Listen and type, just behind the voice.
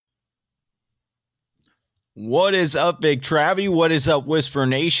What is up, Big Travie? What is up, Whisper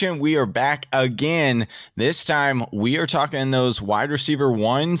Nation? We are back again. This time, we are talking those wide receiver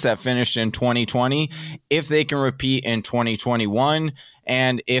ones that finished in 2020, if they can repeat in 2021.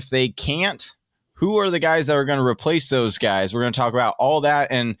 And if they can't, who are the guys that are going to replace those guys? We're going to talk about all that.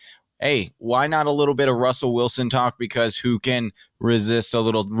 And hey, why not a little bit of Russell Wilson talk? Because who can resist a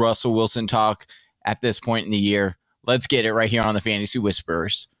little Russell Wilson talk at this point in the year? Let's get it right here on the Fantasy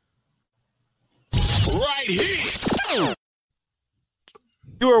Whisperers. Right here.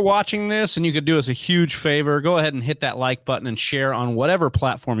 You are watching this, and you could do us a huge favor. Go ahead and hit that like button and share on whatever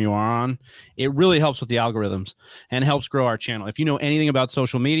platform you are on. It really helps with the algorithms and helps grow our channel. If you know anything about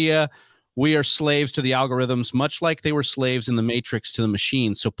social media, we are slaves to the algorithms, much like they were slaves in the Matrix to the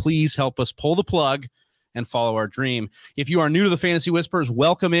machine. So please help us pull the plug and follow our dream. If you are new to the Fantasy Whispers,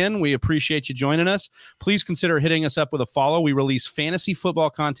 welcome in. We appreciate you joining us. Please consider hitting us up with a follow. We release fantasy football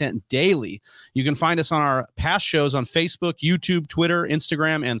content daily. You can find us on our past shows on Facebook, YouTube, Twitter,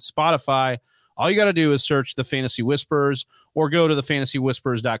 Instagram, and Spotify. All you got to do is search the Fantasy Whispers or go to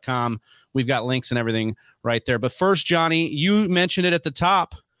thefantasywhispers.com. We've got links and everything right there. But first, Johnny, you mentioned it at the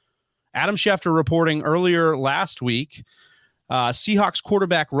top. Adam Schefter reporting earlier last week, Seahawks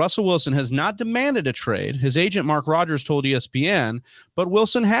quarterback Russell Wilson has not demanded a trade. His agent Mark Rogers told ESPN, but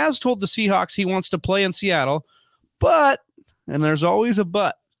Wilson has told the Seahawks he wants to play in Seattle. But, and there's always a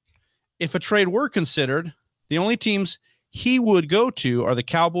but, if a trade were considered, the only teams he would go to are the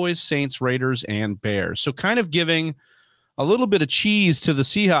Cowboys, Saints, Raiders, and Bears. So kind of giving a little bit of cheese to the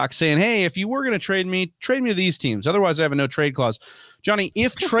Seahawks, saying, hey, if you were going to trade me to these teams. Otherwise, I have a no trade clause. Johnny,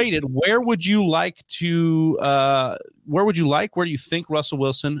 if traded, where do you think Russell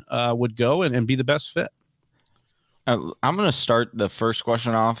Wilson would go and be the best fit? I'm going to start the first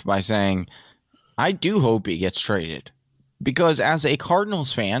question off by saying I do hope he gets traded, because as a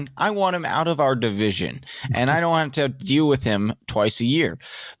Cardinals fan, I want him out of our division, and I don't want to deal with him twice a year.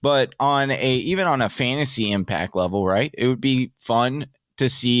 But even on a fantasy impact level, right, it would be fun to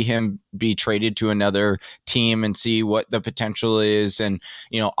see him be traded to another team and see what the potential is. And,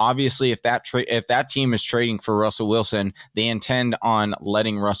 obviously if that team is trading for Russell Wilson, they intend on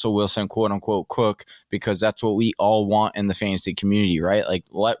letting Russell Wilson quote unquote cook, because that's what we all want in the fantasy community, right? Like,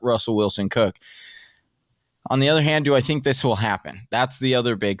 let Russell Wilson cook. On the other hand, do I think this will happen? That's the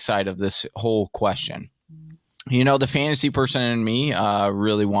other big side of this whole question. The fantasy person in me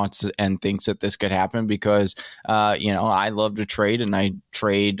really wants and thinks that this could happen because, I love to trade and I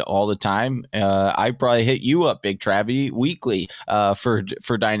trade all the time. I probably hit you up, Big Travie, weekly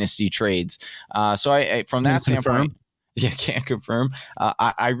for dynasty trades. So I from that standpoint, yeah, can't confirm.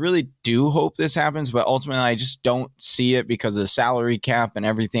 I really do hope this happens, but ultimately I just don't see it because of the salary cap and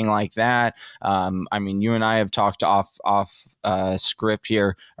everything like that. You and I have talked off script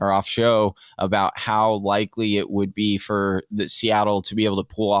here or off show about how likely it would be for the Seattle to be able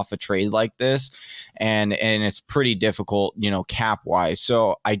to pull off a trade like this. And it's pretty difficult, cap wise.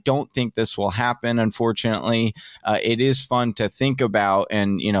 So I don't think this will happen. Unfortunately, it is fun to think about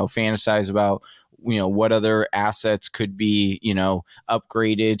and, fantasize about, what other assets could be,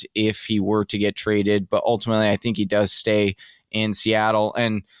 upgraded if he were to get traded. But ultimately, I think he does stay in Seattle.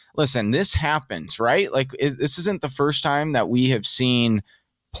 And listen, this happens, right? Like, this isn't the first time that we have seen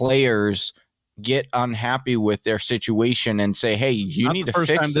players get unhappy with their situation and say, hey, you need to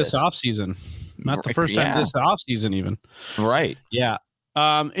fix this. Not the first time this offseason. Not the first time this offseason even. Right. Yeah.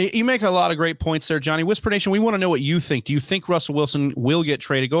 You make a lot of great points there, Johnny. Whisper Nation, we want to know what you think. Do you think Russell Wilson will get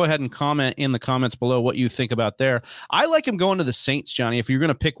traded? Go ahead and comment in the comments below what you think about there. I like him going to the Saints, Johnny. If you're going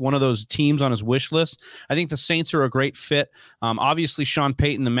to pick one of those teams on his wish list, I think the Saints are a great fit. Obviously, Sean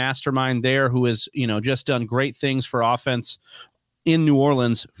Payton, the mastermind there, who has just done great things for offense in New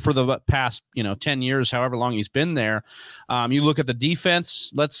Orleans for the past, 10 years, however long he's been there. You look at the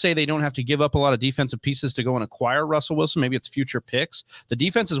defense, let's say they don't have to give up a lot of defensive pieces to go and acquire Russell Wilson. Maybe it's future picks. The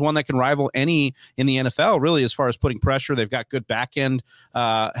defense is one that can rival any in the NFL, really, as far as putting pressure. They've got good back end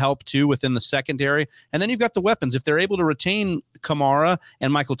help too within the secondary. And then you've got the weapons. If they're able to retain Kamara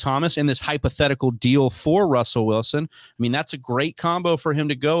and Michael Thomas in this hypothetical deal for Russell Wilson, that's a great combo for him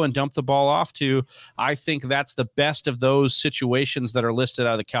to go and dump the ball off to. I think that's the best of those situations that are listed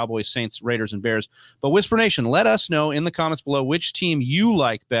out of the Cowboys, Saints, Raiders, and Bears. But Whisper Nation, let us know in the comments below which team you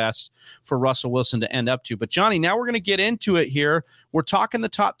like best for Russell Wilson to end up to. But Johnny, now we're going to get into it here. We're talking the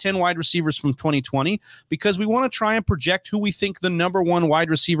top 10 wide receivers from 2020 because we want to try and project who we think the number one wide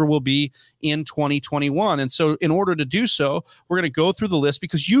receiver will be in 2021. And so in order to do so, we're going to go through the list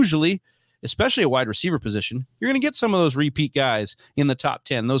because usually especially a wide receiver position, you're going to get some of those repeat guys in the top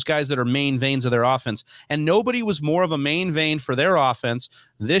 10, those guys that are main veins of their offense. And nobody was more of a main vein for their offense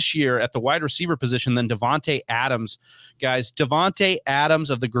this year at the wide receiver position than Davante Adams. Guys, Davante Adams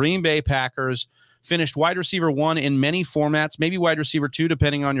of the Green Bay Packers finished wide receiver 1 in many formats, maybe wide receiver 2,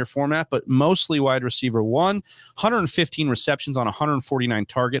 depending on your format, but mostly wide receiver 1. 115 receptions on 149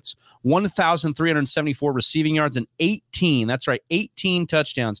 targets, 1,374 receiving yards, and 18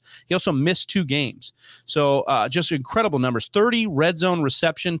 touchdowns. He also missed 2 games. So just incredible numbers. 30 red zone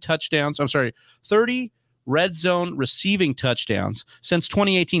red zone receiving touchdowns since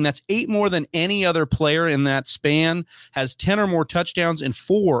 2018. That's 8 more than any other player in that span, has 10 or more touchdowns in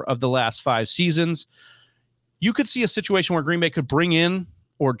 4 of the last 5 seasons. You could see a situation where Green Bay could bring in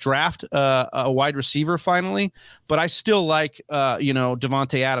or draft a wide receiver finally, but I still like,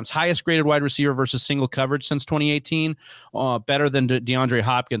 Davante Adams, highest graded wide receiver versus single coverage since 2018, better than DeAndre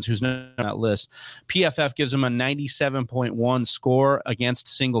Hopkins, who's not on that list. PFF gives him a 97.1 score against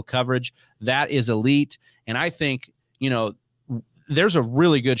single coverage. That is elite. And I think, there's a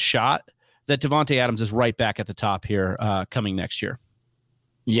really good shot that Davante Adams is right back at the top here coming next year.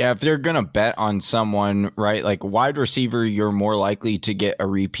 Yeah, if they're going to bet on someone, right, like wide receiver, you're more likely to get a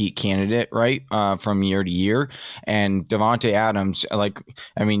repeat candidate, right, from year to year. And Davante Adams,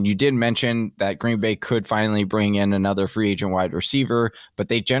 you did mention that Green Bay could finally bring in another free agent wide receiver, but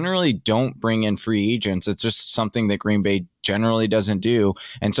they generally don't bring in free agents. It's just something that Green Bay generally doesn't do.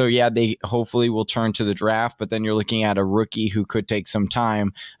 And so, yeah, they hopefully will turn to the draft, but then you're looking at a rookie who could take some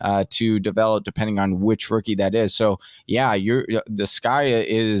time to develop depending on which rookie that is. So, yeah, the sky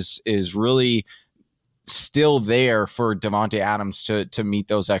is really still there for Davante Adams to meet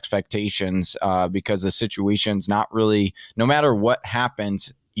those expectations because the situation's not really, no matter what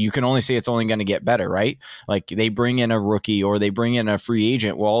happens, you can only say it's only going to get better, right? Like they bring in a rookie or they bring in a free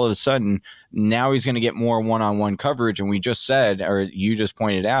agent. Well, all of a sudden now he's going to get more one-on-one coverage. And we just said, or you just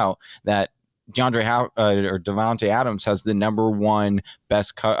pointed out that Davante Adams has the number 1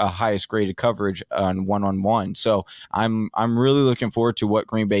 best highest graded coverage on one-on-one. So I'm really looking forward to what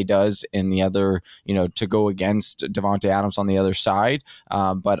Green Bay does in the other, to go against Davante Adams on the other side.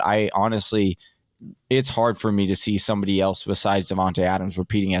 But I honestly, it's hard for me to see somebody else besides Davante Adams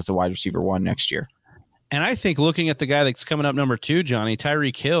repeating as a wide receiver 1 next year. And I think looking at the guy that's coming up number 2, Johnny,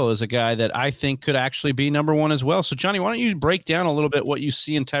 Tyreek Hill is a guy that I think could actually be number 1 as well. So, Johnny, why don't you break down a little bit what you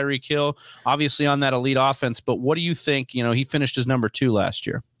see in Tyreek Hill, obviously on that elite offense, but what do you think? He finished as number 2 last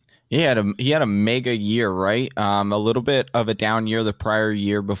year. He had a mega year, right? A little bit of a down year the prior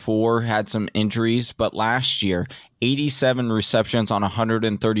year before, had some injuries, but last year, 87 receptions on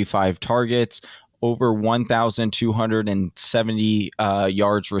 135 targets, over 1,270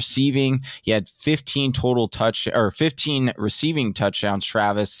 yards receiving. He had 15 receiving touchdowns,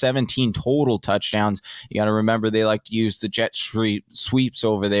 Travis, 17 total touchdowns. You got to remember they like to use the jet sweeps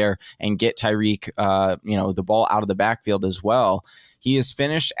over there and get Tyreek, the ball out of the backfield as well. He is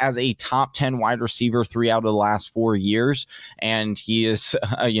finished as a top 10 wide receiver 3 out of the last 4 years, and he is,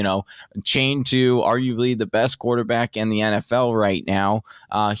 chained to arguably the best quarterback in the NFL right now.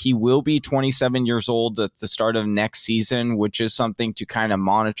 He will be 27 years old at the start of next season, which is something to kind of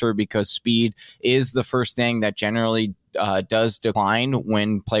monitor because speed is the first thing that generally does decline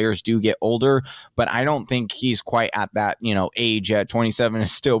when players do get older, but I don't think he's quite at that, age yet. 27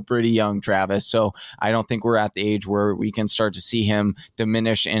 is still pretty young, Travis. So I don't think we're at the age where we can start to see him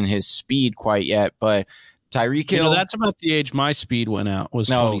diminish in his speed quite yet. But Tyreek Hill, that's about the age my speed went out, was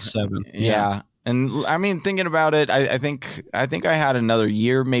 27. Yeah. And I mean, thinking about it, I think I had another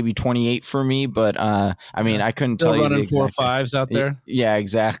year, maybe 28 for me, but I couldn't tell you. Running 4 5s out there. Yeah,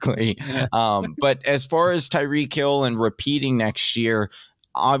 exactly. But as far as Tyreek Hill and repeating next year,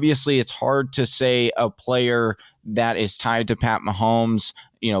 obviously it's hard to say a player that is tied to Pat Mahomes,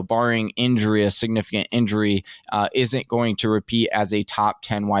 barring injury, a significant injury, isn't going to repeat as a top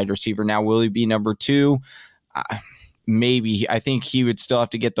 10 wide receiver. Now, will he be number 2? Maybe. I think he would still have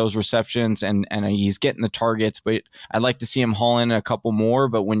to get those receptions and he's getting the targets, but I'd like to see him haul in a couple more.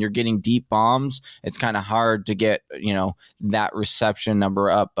 But when you're getting deep bombs, it's kind of hard to get, that reception number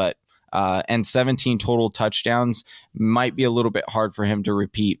up. But and 17 total touchdowns might be a little bit hard for him to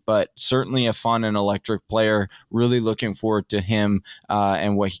repeat, but certainly a fun and electric player. Really looking forward to him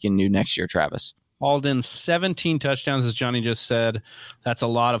and what he can do next year, Travis. Hauled in 17 touchdowns, as Johnny just said. That's a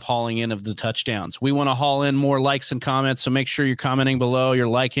lot of hauling in of the touchdowns. We want to haul in more likes and comments, so make sure you're commenting below, you're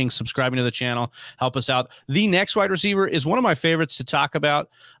liking, subscribing to the channel. Help us out. The next wide receiver is one of my favorites to talk about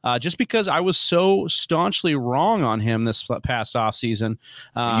just because I was so staunchly wrong on him this past offseason.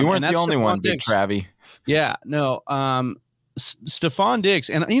 You weren't the only one, Big Travie. Yeah, no. Stephon Diggs,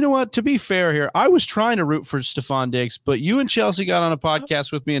 and you know what? To be fair here, I was trying to root for Stephon Diggs, but you and Chelsea got on a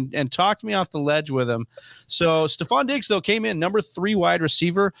podcast with me and talked me off the ledge with him. So Stephon Diggs, though, came in number 3 wide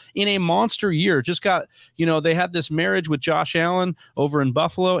receiver in a monster year. Just got, they had this marriage with Josh Allen over in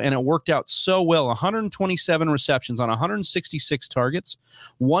Buffalo, and it worked out so well. 127 receptions on 166 targets,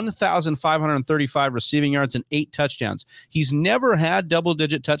 1,535 receiving yards, and 8 touchdowns. He's never had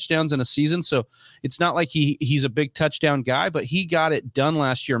double-digit touchdowns in a season, so it's not like he's a big touchdown guy, but he got it done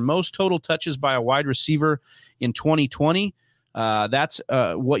last year. Most total touches by a wide receiver in 2020. That's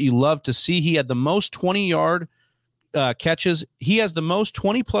what you love to see. He had the most 20-yard catches. He has the most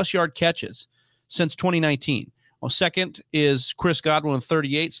 20-plus yard catches since 2019. Well, second is Chris Godwin with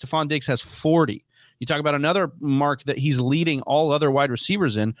 38. Stephon Diggs has 40. You talk about another mark that he's leading all other wide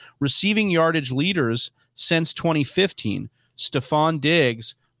receivers in, receiving yardage leaders since 2015. Stephon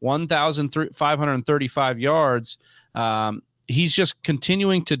Diggs, 1,535 yards. He's just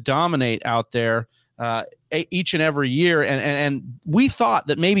continuing to dominate out there each and every year. And we thought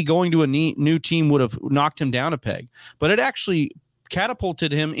that maybe going to a new team would have knocked him down a peg, but it actually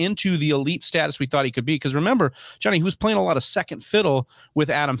catapulted him into the elite status we thought he could be. Because remember, Johnny, he was playing a lot of second fiddle with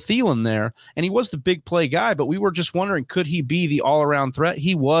Adam Thielen there, and he was the big play guy, but we were just wondering, could he be the all-around threat?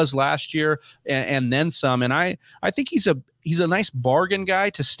 He was last year and then some. And I think he's a nice bargain guy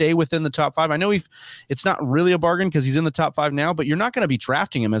to stay within the top 5. I know it's not really a bargain because he's in the top 5 now, but you're not going to be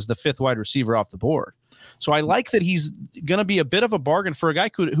drafting him as the 5th wide receiver off the board. So I like that he's going to be a bit of a bargain for a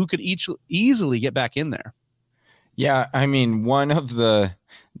guy who could easily get back in there. Yeah, I mean, one of the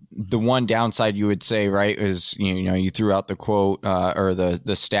one downside you would say, right, is, you threw out the quote or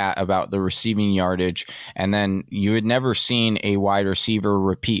the stat about the receiving yardage, and then you had never seen a wide receiver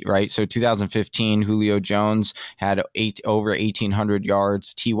repeat, right? So 2015, Julio Jones had over 1,800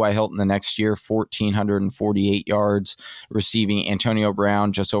 yards. T.Y. Hilton the next year, 1,448 yards receiving. Antonio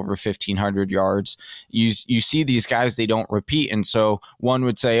Brown, just over 1,500 yards. You see these guys, they don't repeat. And so one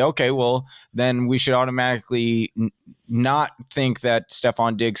would say, okay, well, then we should automatically not think that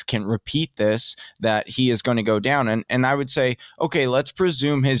Stephon Diggs can repeat this, that he is going to go down. And I would say, okay, let's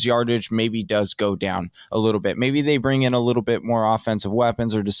presume his yardage maybe does go down a little bit. Maybe they bring in a little bit more offensive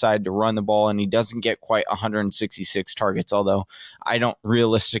weapons or decide to run the ball and he doesn't get quite 166 targets, although I don't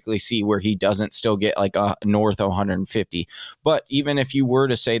realistically see where he doesn't still get like a north of 150. But even if you were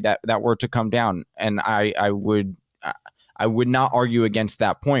to say that were to come down, and I would not argue against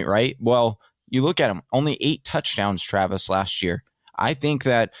that point, right? Well, you look at him, only 8 touchdowns, Travis, last year. I think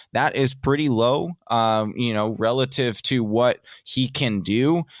that is pretty low, relative to what he can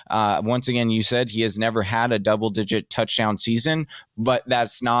do. Once again, you said he has never had a double-digit touchdown season, but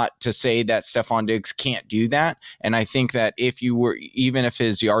that's not to say that Stephon Diggs can't do that. And I think that even if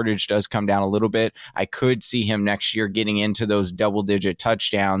his yardage does come down a little bit, I could see him next year getting into those double-digit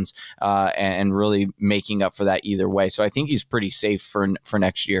touchdowns and really making up for that either way. So I think he's pretty safe for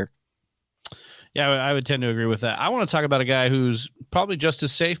next year. Yeah, I would tend to agree with that. I want to talk about a guy who's probably just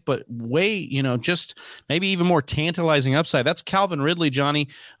as safe, but way, just maybe even more tantalizing upside. That's Calvin Ridley, Johnny.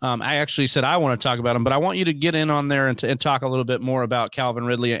 I actually said I want to talk about him, but I want you to get in on there and talk a little bit more about Calvin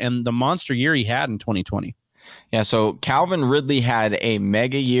Ridley and the monster year he had in 2020. Yeah, so Calvin Ridley had a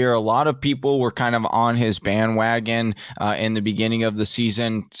mega year. A lot of people were kind of on his bandwagon in the beginning of the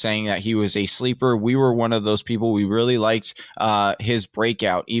season, saying that he was a sleeper. We were one of those people. We really liked his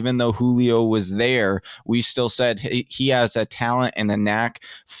breakout. Even though Julio was there, we still said he has a talent and a knack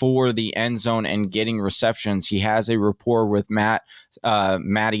for the end zone and getting receptions. He has a rapport with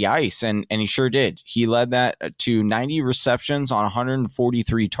Matty Ice, and he sure did. He led that to 90 receptions on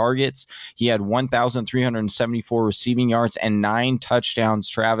 143 targets. He had 1,374 receiving yards and 9 touchdowns,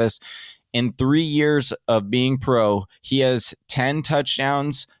 Travis. In 3 years of being pro, he has 10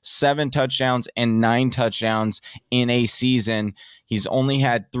 touchdowns, 7 touchdowns, and 9 touchdowns in a season. He's only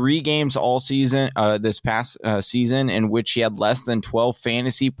had 3 games all season, this past season, in which he had less than 12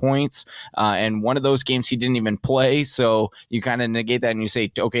 fantasy points. And one of those games he didn't even play. So you kind of negate that and you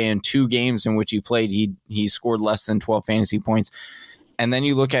say, okay, in 2 games in which he played, he scored less than 12 fantasy points. And then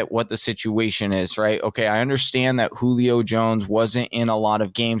you look at what the situation is, right? Okay, I understand that Julio Jones wasn't in a lot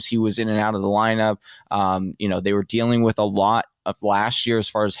of games. He was in and out of the lineup. They were dealing with a lot of last year as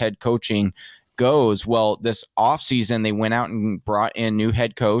far as head coaching goes. Well, this offseason, they went out and brought in new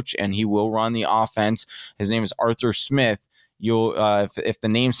head coach, and he will run the offense. His name is Arthur Smith. You'll, if the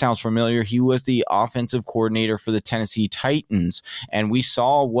name sounds familiar, he was the offensive coordinator for the Tennessee Titans, and we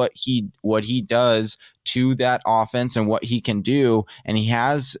saw what he does to that offense and what he can do. And he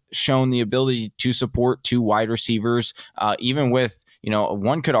has shown the ability to support 2 wide receivers, even with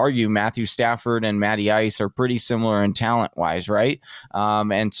one could argue Matthew Stafford and Matty Ice are pretty similar in talent wise, right?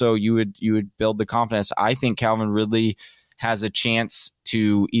 And so you would build the confidence. I think Calvin Ridley has a chance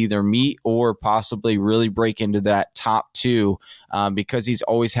to either meet or possibly really break into that top 2 because he's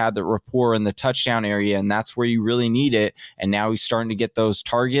always had the rapport in the touchdown area, and that's where you really need it. And now he's starting to get those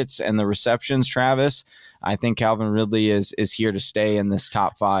targets and the receptions, Travis. I think Calvin Ridley is here to stay in this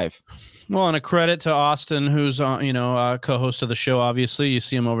top 5. Well, and a credit to Austin, who's co-host of the show. Obviously, you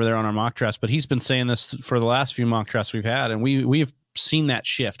see him over there on our mock drafts, but he's been saying this for the last few mock drafts we've had, and we've seen that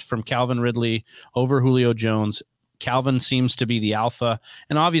shift from Calvin Ridley over Julio Jones. Calvin seems to be the alpha,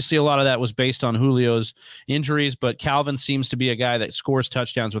 and obviously a lot of that was based on Julio's injuries, but Calvin seems to be a guy that scores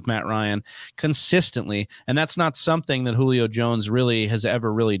touchdowns with Matt Ryan consistently, and that's not something that Julio Jones really has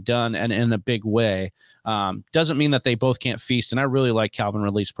ever really done, and in a big way. Doesn't mean that they both can't feast, and I really like Calvin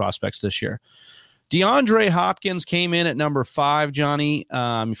Ridley's prospects this year. DeAndre Hopkins came in at number 5, Johnny,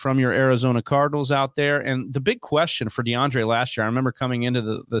 from your Arizona Cardinals out there, and the big question for DeAndre last year, I remember coming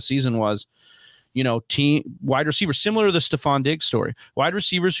into the season was, team wide receivers, similar to the Stephon Diggs story. Wide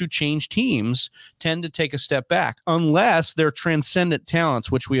receivers who change teams tend to take a step back unless they're transcendent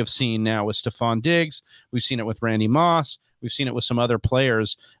talents, which we have seen now with Stephon Diggs. We've seen it with Randy Moss. We've seen it with some other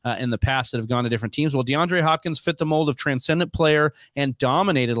players in the past that have gone to different teams. Well, DeAndre Hopkins fit the mold of transcendent player and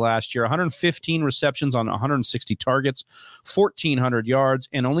dominated last year. 115 receptions on 160 targets, 1,400 yards,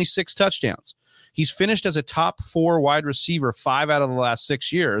 and only 6 touchdowns. He's finished as a top 4 wide receiver 5 out of the last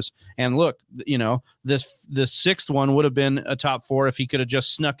 6 years. And look, the 6th one would have been a top 4 if he could have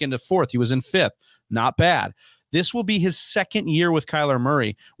just snuck into 4th. He was in 5th. Not bad. This will be his 2nd year with Kyler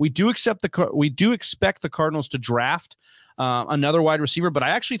Murray. We do expect the Cardinals to draft another wide receiver, but I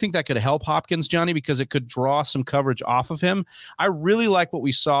actually think that could help Hopkins, Johnny, because it could draw some coverage off of him. I really like what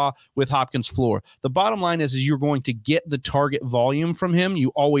we saw with Hopkins' floor. The bottom line is you're going to get the target volume from him. You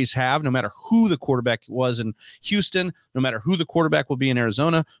always have, no matter who the quarterback was in Houston, no matter who the quarterback will be in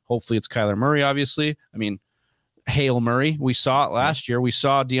Arizona. Hopefully it's Kyler Murray, obviously. I mean, Hail Murray. We saw it last year. We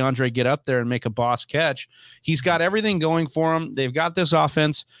saw DeAndre get up there and make a boss catch. He's got everything going for him. They've got this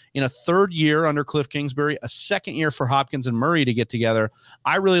offense in a 3rd year under Cliff Kingsbury, a 2nd year for Hopkins and Murray to get together.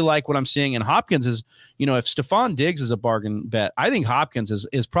 I really like what I'm seeing. And Hopkins is, if Stephon Diggs is a bargain bet, I think Hopkins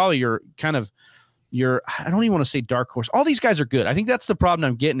is probably your kind of I don't even want to say dark horse. All these guys are good. I think that's the problem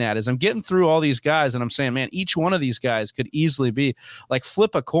I'm getting at is I'm getting through all these guys and I'm saying, man, each one of these guys could easily be like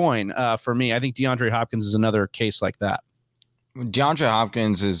flip a coin for me. I think DeAndre Hopkins is another case like that. DeAndre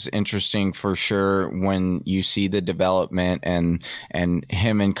Hopkins is interesting for sure when you see the development and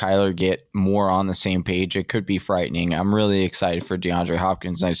him and Kyler get more on the same page. It could be frightening. I'm really excited for DeAndre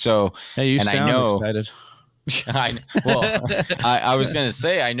Hopkins. Hey, you sound excited. I was going to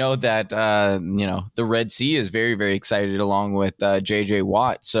say, I know that, the Red Sea is very, very excited along with JJ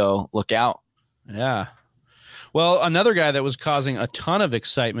Watt. So look out. Yeah. Well, another guy that was causing a ton of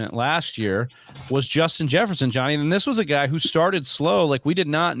excitement last year was Justin Jefferson, Johnny. And this was a guy who started slow. Like, we did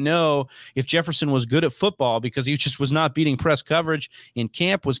not know if Jefferson was good at football because he just was not beating press coverage in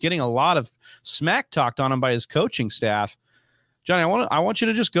camp, was getting a lot of smack talked on him by his coaching staff. Johnny, I want you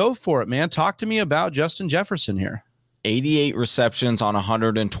to just go for it, man. Talk to me about Justin Jefferson here. 88 receptions on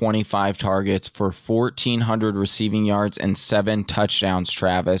 125 targets for 1,400 receiving yards and 7 touchdowns,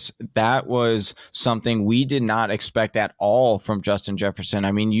 Travis. That was something we did not expect at all from Justin Jefferson.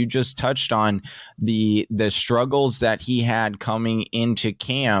 I mean, you just touched on the struggles that he had coming into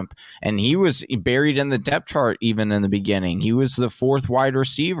camp, and he was buried in the depth chart even in the beginning. He was the 4th wide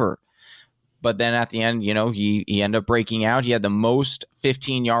receiver. But then at the end, he ended up breaking out. He had the most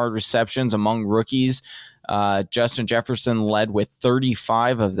 15-yard receptions among rookies. Justin Jefferson led with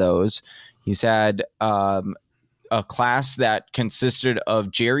 35 of those. He's had a class that consisted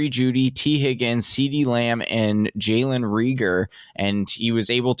of Jerry Jeudy, T. Higgins, CeeDee Lamb, and Jalen Reagor, and he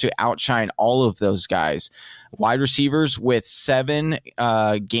was able to outshine all of those guys. Wide receivers with 7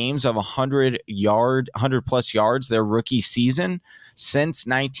 games of 100-plus yards their rookie season since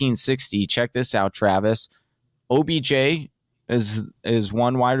 1960. Check this out, Travis. OBJ is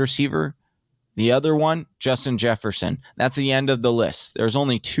one wide receiver. The other one, Justin Jefferson. That's the end of the list. There's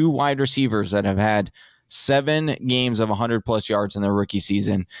only 2 wide receivers that have had 7 games of 100-plus yards in their rookie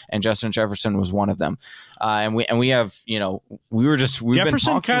season, and Justin Jefferson was one of them. And we have, we've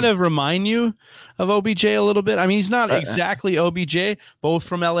Jefferson been kind of remind you of OBJ a little bit. I mean, he's not exactly OBJ, both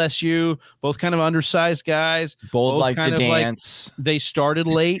from LSU, both kind of undersized guys. Both like to dance. They started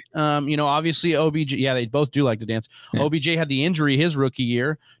late. Obviously OBJ, they both do like to dance. Yeah. OBJ had the injury his rookie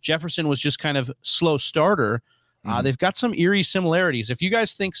year. Jefferson was just kind of slow starter. They've got some eerie similarities. If you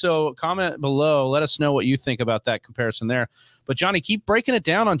guys think so, comment below. Let us know what you think about that comparison there. But Johnny, keep breaking it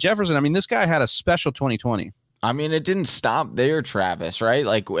down on Jefferson. I mean, this guy had a special 2020. I mean, it didn't stop there, Travis, right?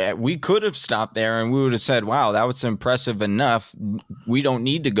 Like, we could have stopped there and we would have said, wow, that was impressive enough. We don't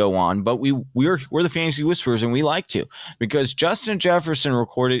need to go on, but we're the Fantasy Whisperers and we like to, because Justin Jefferson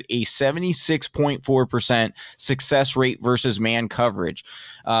recorded a 76.4% success rate versus man coverage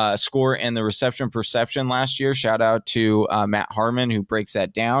score in the reception perception last year. Shout out to Matt Harmon, who breaks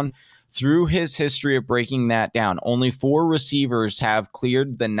that down. Through his history of breaking that down, only 4 receivers have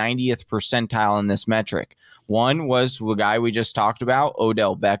cleared the 90th percentile in this metric. One was the guy we just talked about,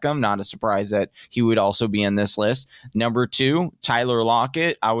 Odell Beckham. Not a surprise that he would also be in this list. Number 2, Tyler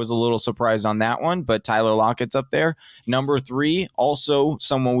Lockett. I was a little surprised on that one, but Tyler Lockett's up there. Number 3, also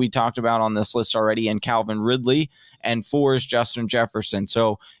someone we talked about on this list already, and Calvin Ridley. And 4 is Justin Jefferson.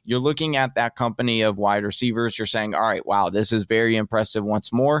 So you're looking at that company of wide receivers. You're saying, all right, wow, this is very impressive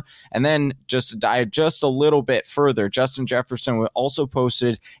once more. And then just to dive just a little bit further, Justin Jefferson also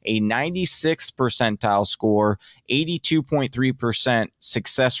posted a 96th percentile score, 82.3%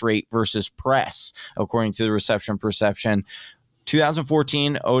 success rate versus press, according to the reception perception.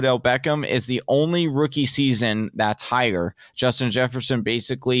 2014, Odell Beckham is the only rookie season that's higher. Justin Jefferson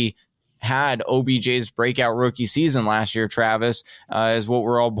basically had OBJ's breakout rookie season last year, Travis, is what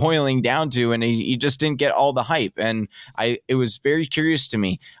we're all boiling down to, and he just didn't get all the hype. And it was very curious to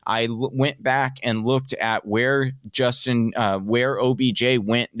me. I went back and looked at where OBJ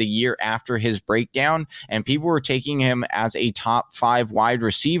went the year after his breakdown, and people were taking him as a top 5 wide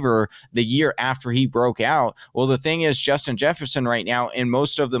receiver the year after he broke out. Well, the thing is, Justin Jefferson right now, in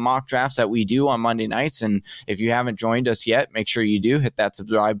most of the mock drafts that we do on Monday nights, and if you haven't joined us yet, make sure you do hit that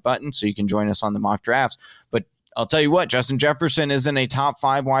subscribe button so you can join us on the mock drafts. But I'll tell you what, Justin Jefferson isn't a top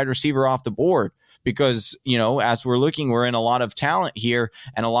 5 wide receiver off the board, because, as we're looking, we're in a lot of talent here,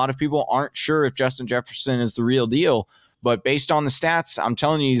 and a lot of people aren't sure if Justin Jefferson is the real deal. But based on the stats, I'm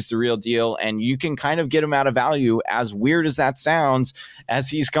telling you, he's the real deal, and you can kind of get him out of value, as weird as that sounds, as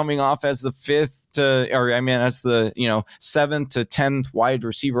he's coming off as the 7th to 10th wide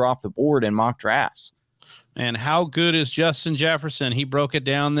receiver off the board in mock drafts. And how good is Justin Jefferson? He broke it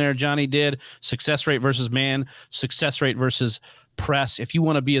down there. Johnny did. Success rate versus man, success rate versus press. If you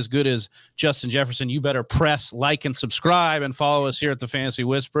want to be as good as Justin Jefferson, you better press, like, and subscribe, and follow us here at the Fantasy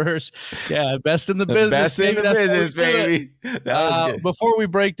Whisperers. Yeah, best in the business. Best in the business, baby. Before we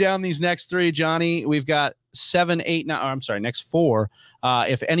break down these next 3, Johnny, we've got 7, 8, 9. Next 4.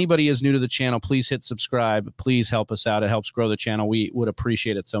 If anybody is new to the channel, please hit subscribe. Please help us out. It helps grow the channel. We would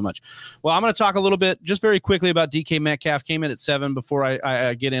appreciate it so much. Well, I'm going to talk a little bit, just very quickly, about DK Metcalf. Came in at 7 before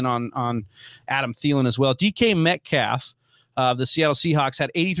I get in on Adam Thielen as well. DK Metcalf of the Seattle Seahawks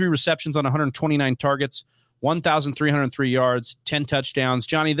had 83 receptions on 129 targets, 1,303 yards, 10 touchdowns.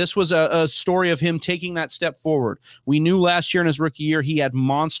 Johnny, this was a story of him taking that step forward. We knew last year in his rookie year he had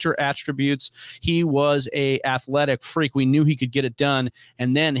monster attributes. He was a athletic freak. We knew he could get it done.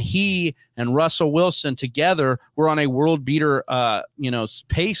 And then he and Russell Wilson together were on a world beater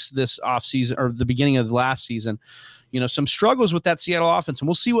pace this offseason, or the beginning of the last season. Some struggles with that Seattle offense, and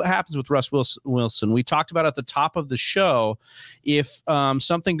we'll see what happens with Russ Wilson. We talked about at the top of the show, if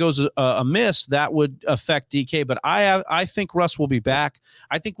something goes amiss, that would affect DK. But I think Russ will be back.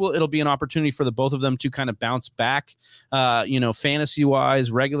 I think it'll be an opportunity for the both of them to kind of bounce back,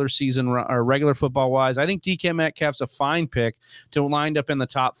 fantasy-wise, regular season or regular football-wise. I think DK Metcalf's a fine pick to wind up in the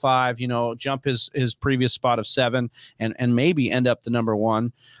top 5, jump his previous spot of 7 and maybe end up the number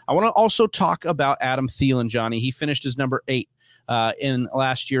 1. I want to also talk about Adam Thielen, Johnny. He finished as number 8 in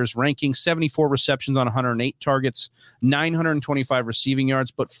last year's ranking, 74 receptions on 108 targets, 925 receiving yards,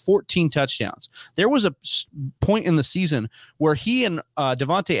 but 14 touchdowns. There was a point in the season where he and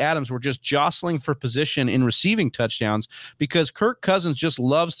Devontae Adams were just jostling for position in receiving touchdowns because Kirk Cousins just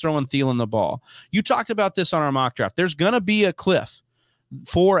loves throwing Thielen the ball. You talked about this on our mock draft. There's going to be a cliff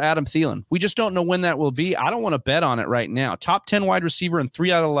for Adam Thielen. We just don't know when that will be. I don't want to bet on it right now. Top 10 wide receiver in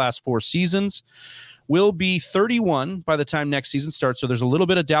 3 out of the last 4 seasons. Will be 31 by the time next season starts, so there's a little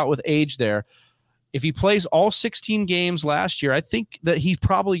bit of doubt with age there. If he plays all 16 games last year, I think that he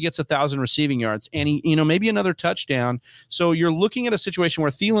probably gets 1,000 receiving yards and he, maybe another touchdown. So you're looking at a situation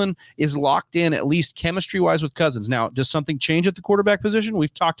where Thielen is locked in, at least chemistry-wise, with Cousins. Now, does something change at the quarterback position?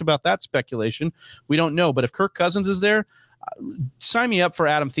 We've talked about that speculation. We don't know, but if Kirk Cousins is there, sign me up for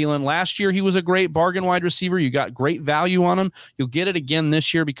Adam Thielen. Last year, he was a great bargain wide receiver. You got great value on him. You'll get it again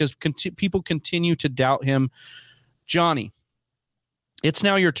this year because people continue to doubt him. Johnny, it's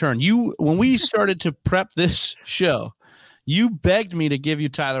now your turn. When we started to prep this show, You begged me to give you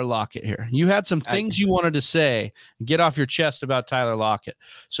Tyler Lockett here. You had some things you wanted to say, get off your chest about Tyler Lockett.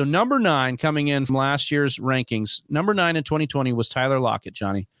 So number 9 coming in from last year's rankings, number 9 in 2020 was Tyler Lockett.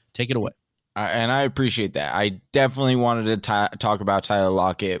 Johnny, take it away. And I appreciate that. I definitely wanted to talk about Tyler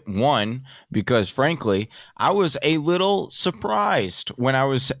Lockett. One, because frankly, I was a little surprised when I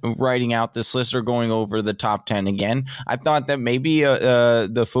was writing out this list or going over the top 10 again. I thought that maybe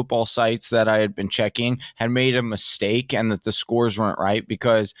the football sites that I had been checking had made a mistake and that the scores weren't right,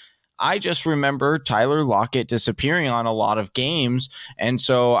 because I just remember Tyler Lockett disappearing on a lot of games. And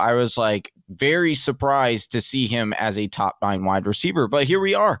so I was like very surprised to see him as a top 9 wide receiver. But here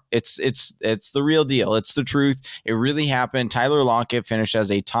we are. It's the real deal. It's the truth. It really happened. Tyler Lockett finished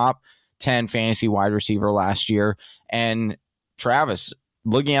as a top 10 fantasy wide receiver last year. And Travis,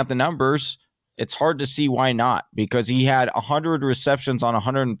 looking at the numbers, it's hard to see why not, because he had 100 receptions on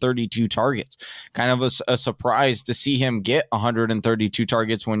 132 targets. Kind of a surprise to see him get 132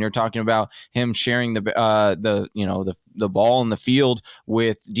 targets when you're talking about him sharing the ball in the field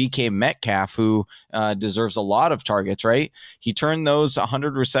with DK Metcalf, who deserves a lot of targets, right? He turned those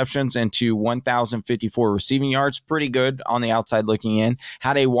 100 receptions into 1,054 receiving yards. Pretty good on the outside looking in.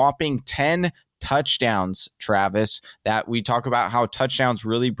 Had a whopping 10 touchdowns, Travis, that we talk about how touchdowns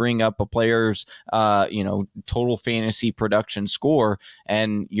really bring up a player's total fantasy production score,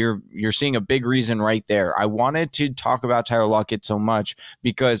 and you're seeing a big reason right there. I wanted to talk about Tyler Lockett so much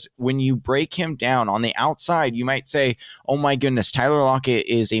because when you break him down on the outside, you might say, oh my goodness, Tyler Lockett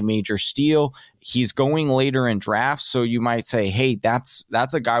is a major steal. He's going later in drafts, so you might say, hey, that's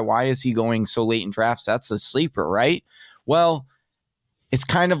a guy, why is he going so late in drafts? That's a sleeper, right? Well, it's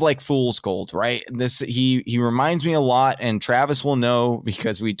kind of like fool's gold, right? He reminds me a lot, and Travis will know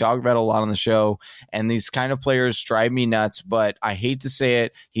because we talk about it a lot on the show, and these kind of players drive me nuts, but I hate to say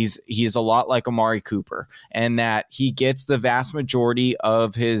it, he's a lot like Amari Cooper, and that he gets the vast majority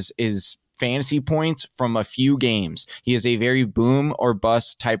of his fantasy points from a few games. He is a very boom or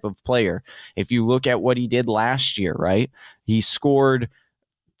bust type of player. If you look at what he did last year, right? He scored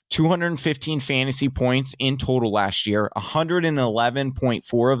 215 fantasy points in total last year.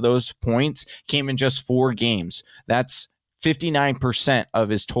 111.4 of those points came in just 4 games. That's 59% of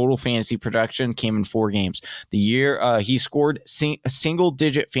his total fantasy production came in 4 games. The year he scored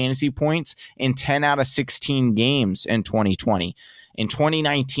single-digit fantasy points in 10 out of 16 games in 2020. In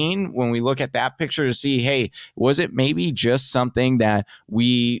 2019, when we look at that picture to see, hey, was it maybe just something that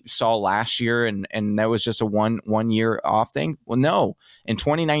we saw last year and that was just a one year off thing? Well, no. In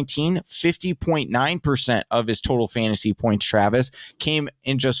 2019, 50.9% of his total fantasy points, Travis, came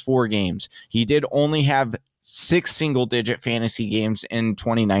in just 4 games. He did only have 6 single-digit fantasy games in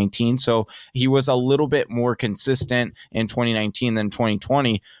 2019, so he was a little bit more consistent in 2019 than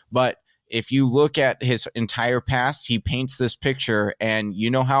 2020, but if you look at his entire past, he paints this picture, and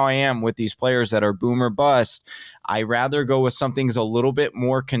you know how I am with these players that are boom or bust. I rather go with something that's a little bit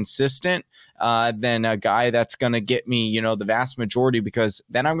more consistent than a guy that's going to get me, the vast majority, because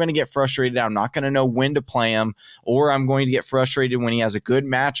then I'm going to get frustrated. I'm not going to know when to play him, or I'm going to get frustrated when he has a good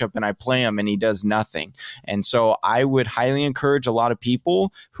matchup and I play him and he does nothing. And so I would highly encourage a lot of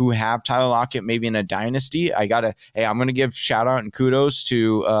people who have Tyler Lockett maybe in a dynasty. I'm going to give shout out and kudos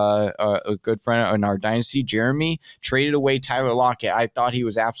to a good friend in our dynasty, Jeremy, traded away Tyler Lockett. I thought he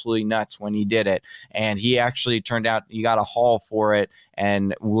was absolutely nuts when he did it, and he actually turned out he got a haul for it.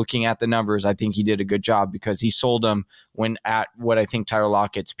 And looking at the numbers, I think he did a good job because he sold them when at what I think Tyler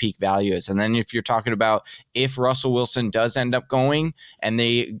Lockett's peak value is. And then if you're talking about if Russell Wilson does end up going and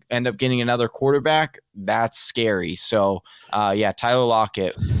they end up getting another quarterback, that's scary. So, Tyler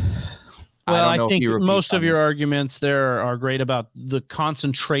Lockett. Well, I think most of your arguments there are great about the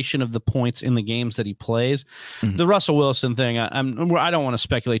concentration of the points in the games that he plays. Mm-hmm. The Russell Wilson thing, I don't want to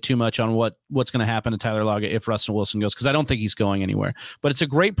speculate too much on what's going to happen to Tyler Lockett if Russell Wilson goes, because I don't think he's going anywhere. But it's a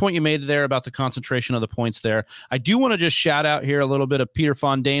great point you made there about the concentration of the points there. I do want to just shout out here a little bit of Peter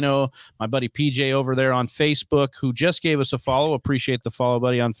Fondano, my buddy PJ over there on Facebook, who just gave us a follow. Appreciate the follow,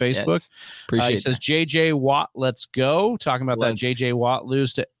 buddy, on Facebook. Yes, appreciate he says, JJ Watt, let's go. Talking about that JJ Watt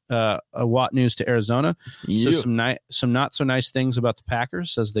Watt news to Arizona. Yeah. So some not so nice things about the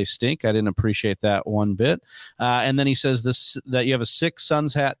Packers, says they stink. I didn't appreciate that one bit. And then he says that you have a sick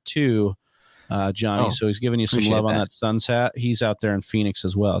Suns hat too, Johnny. So he's giving you some love on that Suns hat. He's out there in Phoenix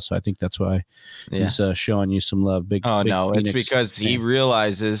as well, so I think that's why he's showing you some love. Big no, Phoenix it's because he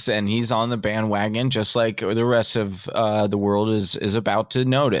realizes, and he's on the bandwagon, just like the rest of the world is about to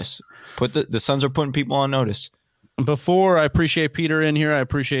notice. The Suns are putting people on notice. Before I appreciate Peter in here, I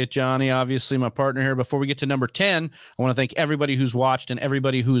appreciate Johnny, obviously my partner here. Before we get to number 10, I want to thank everybody who's watched and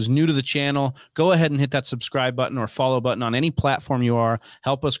everybody who is new to the channel. Go ahead and hit that subscribe button or follow button on any platform you are.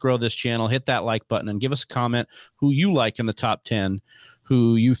 Help us grow this channel. Hit that like button and give us a comment who you like in the top 10,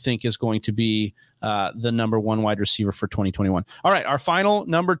 who you think is going to be the number one wide receiver for 2021. All right, our final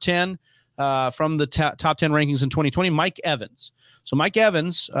number 10 from the top 10 rankings in 2020, Mike Evans. So Mike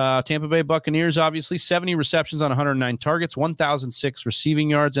Evans, Tampa Bay Buccaneers, obviously 70 receptions on 109 targets, 1,006 receiving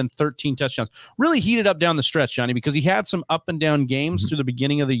yards, and 13 touchdowns. Really heated up down the stretch, Johnny, because he had some up and down games through the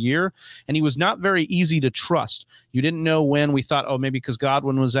beginning of the year, and he was not very easy to trust. You didn't know when. We thought, oh, maybe because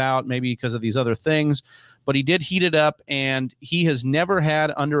Godwin was out, maybe because of these other things. But he did heat it up, and he has never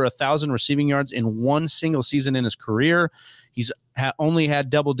had under 1,000 receiving yards in one single season in his career. He's only had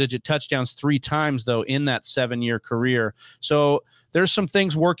double-digit touchdowns 3 times, though, in that 7-year career. So there's some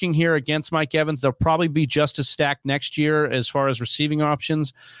things working here against Mike Evans. They'll probably be just as stacked next year as far as receiving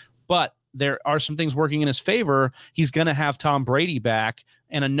options. But there are some things working in his favor. He's going to have Tom Brady back,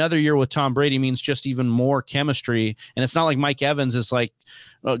 and another year with Tom Brady means just even more chemistry. And it's not like Mike Evans is like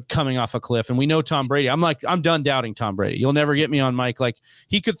coming off a cliff. And we know Tom Brady. I'm done doubting Tom Brady. You'll never get me on Mike. Like,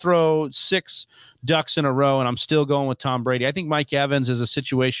 he could throw 6 ducks in a row, and I'm still going with Tom Brady. I think Mike Evans is a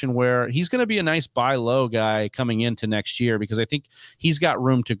situation where he's going to be a nice buy low guy coming into next year, because I think he's got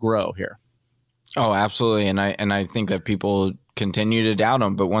room to grow here. Oh, absolutely. And I think that people continue to doubt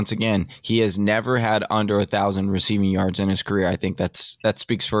him. But once again, he has never had under 1,000 receiving yards in his career. I think that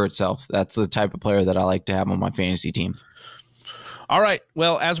speaks for itself. That's the type of player that I like to have on my fantasy team. All right.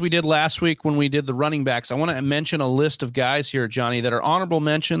 Well, as we did last week when we did the running backs, I want to mention a list of guys here, Johnny, that are honorable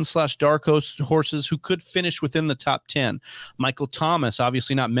mentions / dark horses who could finish within the top 10. Michael Thomas,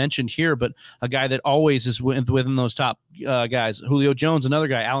 obviously not mentioned here, but a guy that always is within those top guys. Julio Jones, another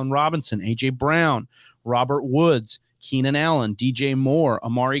guy. Allen Robinson, A.J. Brown, Robert Woods, Keenan Allen, DJ Moore,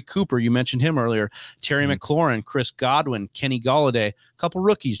 Amari Cooper, you mentioned him earlier, Terry McLaurin, Chris Godwin, Kenny Golladay, a couple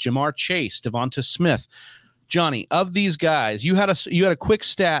rookies, Jamar Chase, Devonta Smith. Johnny, of these guys, you had a quick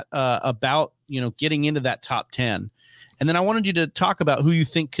stat about getting into that top 10, and then I wanted you to talk about who you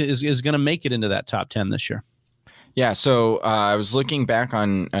think is going to make it into that top 10 this year. Yeah, so I was looking back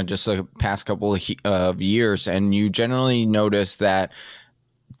on just the past couple of years, and you generally notice that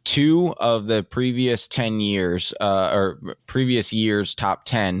 2 of the previous 10 years or previous years top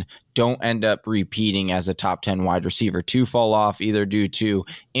 10 don't end up repeating as a top 10 wide receiver. 2 fall off either due to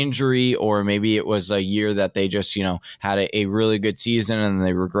injury, or maybe it was a year that they just had a really good season and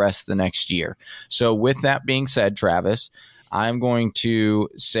they regressed the next year. So with that being said, Travis, I'm going to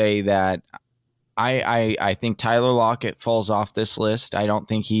say that I think Tyler Lockett falls off this list. I don't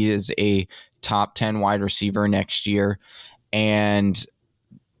think he is a top 10 wide receiver next year, and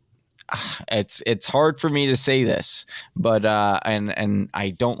it's hard for me to say this, but and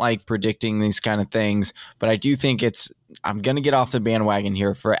I don't like predicting these kind of things, but I do think I'm going to get off the bandwagon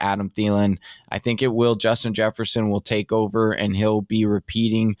here for Adam Thielen. I think Justin Jefferson will take over and he'll be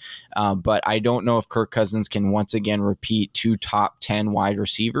repeating, but I don't know if Kirk Cousins can once again repeat 2 top 10 wide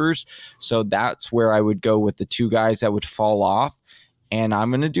receivers. So that's where I would go with the 2 guys that would fall off. And I'm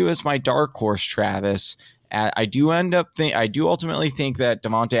going to do as my dark horse, Travis. I do ultimately think that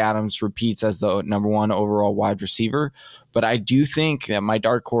Davante Adams repeats as the number 1 overall wide receiver, but I do think that my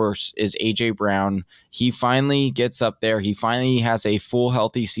dark horse is A.J. Brown. He finally gets up there. He finally has a full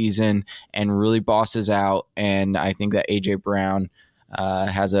healthy season and really bosses out. And I think that A.J. Brown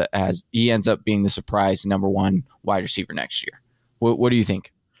he ends up being the surprise number 1 wide receiver next year. What do you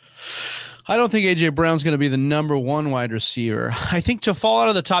think? I don't think A.J. Brown's going to be the number 1 wide receiver. I think to fall out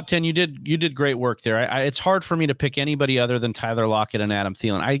of the top 10, you did great work there. It's hard for me to pick anybody other than Tyler Lockett and Adam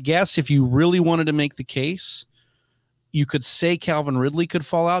Thielen. I guess if you really wanted to make the case, you could say Calvin Ridley could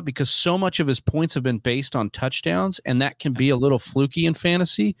fall out, because so much of his points have been based on touchdowns, and that can be a little fluky in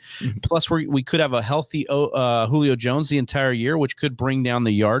fantasy. Mm-hmm. Plus, we could have a healthy Julio Jones the entire year, which could bring down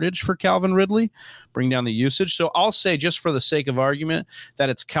the yardage for Calvin Ridley, bring down the usage. So I'll say, just for the sake of argument, that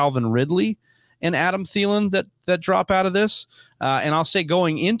it's Calvin Ridley and Adam Thielen that drop out of this. And I'll say,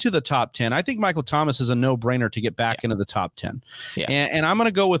 going into the top 10, I think Michael Thomas is a no-brainer to get back into the top 10. Yeah. And I'm going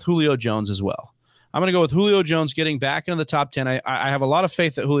to go with Julio Jones as well. I'm going to go with Julio Jones getting back into the top 10. I have a lot of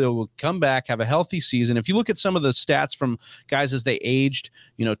faith that Julio will come back, have a healthy season. If you look at some of the stats from guys as they aged,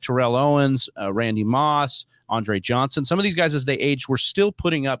 Terrell Owens, Randy Moss, Andre Johnson. Some of these guys, as they aged, were still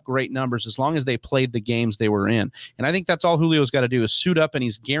putting up great numbers as long as they played the games they were in. And I think that's all Julio's got to do is suit up, and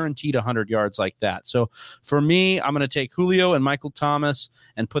he's guaranteed 100 yards like that. So for me, I'm going to take Julio and Michael Thomas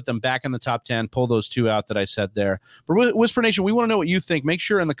and put them back in the top 10, pull those two out that I said there. But Whisper Nation, we want to know what you think. Make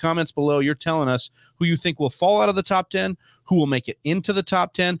sure in the comments below you're telling us who you think will fall out of the top 10, who will make it into the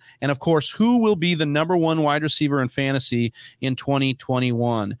top 10, and of course, who will be the number one wide receiver in fantasy in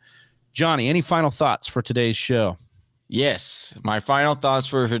 2021. Johnny, any final thoughts for today's show? Yes, my final thoughts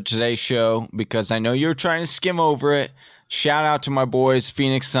for today's show, because I know you're trying to skim over it. Shout out to my boys,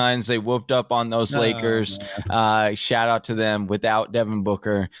 Phoenix Suns. They whooped up on those Lakers. Shout out to them without Devin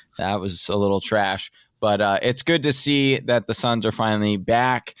Booker. That was a little trash. But it's good to see that the Suns are finally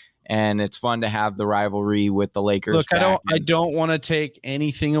back, and it's fun to have the rivalry with the Lakers. Look, back. I don't want to take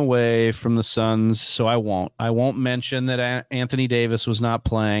anything away from the Suns, so I won't. I won't mention that Anthony Davis was not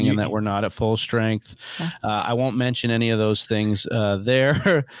playing and that we're not at full strength. I won't mention any of those things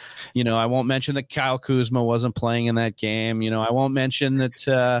there. I won't mention that Kyle Kuzma wasn't playing in that game. I won't mention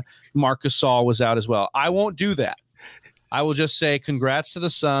that Marc Gasol was out as well. I won't do that. I will just say congrats to the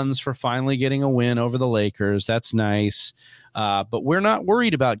Suns for finally getting a win over the Lakers. That's nice. But we're not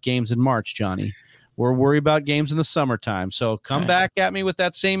worried about games in March, Johnny. We're worried about games in the summertime. So come back at me with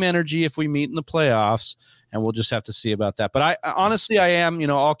that same energy if we meet in the playoffs, and we'll just have to see about that. But I honestly am,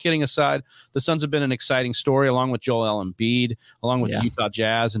 all kidding aside, the Suns have been an exciting story, along with Joel Embiid, along with the Utah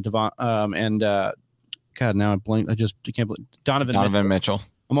Jazz and God, now I blanked. I can't believe Donovan Mitchell.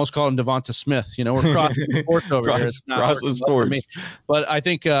 Almost called him Devonta Smith. We're crossing sports over here. It's not sports. For me. But I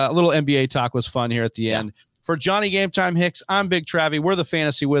think a little NBA talk was fun here at the end. For Johnny Game Time Hicks, I'm Big Travie. We're the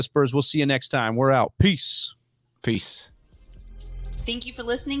Fantasy Whispers. We'll see you next time. We're out. Peace. Thank you for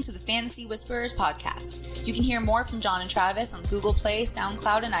listening to the Fantasy Whisperers podcast. You can hear more from John and Travis on Google Play,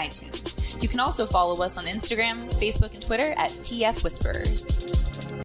 SoundCloud, and iTunes. You can also follow us on Instagram, Facebook, and Twitter at TF Whisperers.